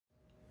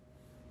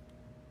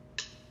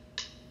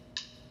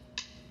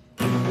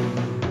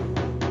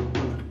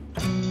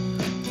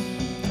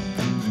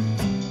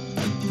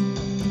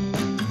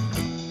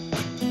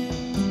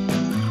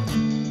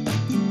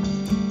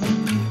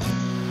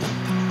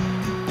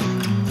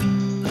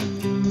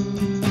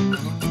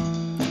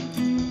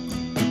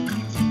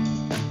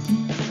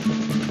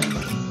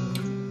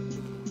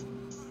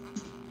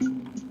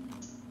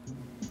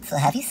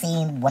have you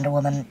seen Wonder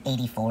Woman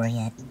 84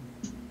 yet?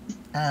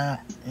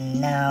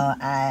 No,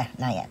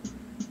 not yet.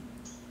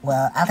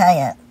 Well, I'll tell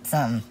you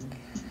something.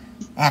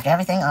 After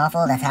everything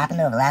awful that's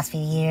happened over the last few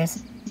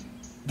years,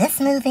 this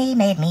movie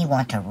made me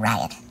want to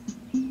riot.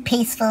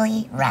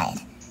 Peacefully riot.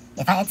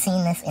 If I had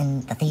seen this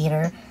in the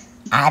theater,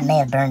 I may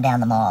have burned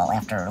down the mall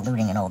after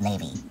looting an Old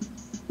Navy.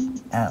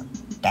 Oh,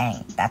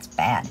 dang, that's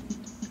bad.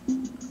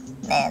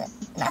 Man,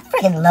 I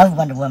freaking love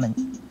Wonder Woman.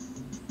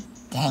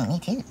 Dang, me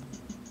too.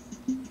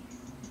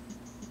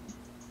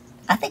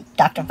 I think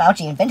Dr.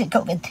 Fauci invented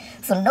COVID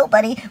so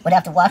nobody would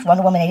have to watch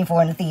Wonder Woman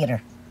 84 in the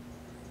theater.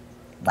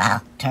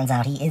 Wow, turns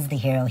out he is the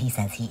hero he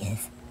says he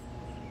is.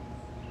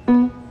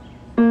 You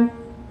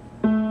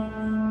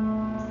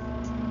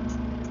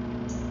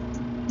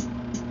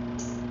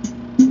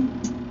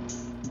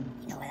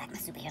know I like my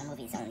superhero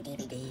movies on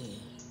DVD.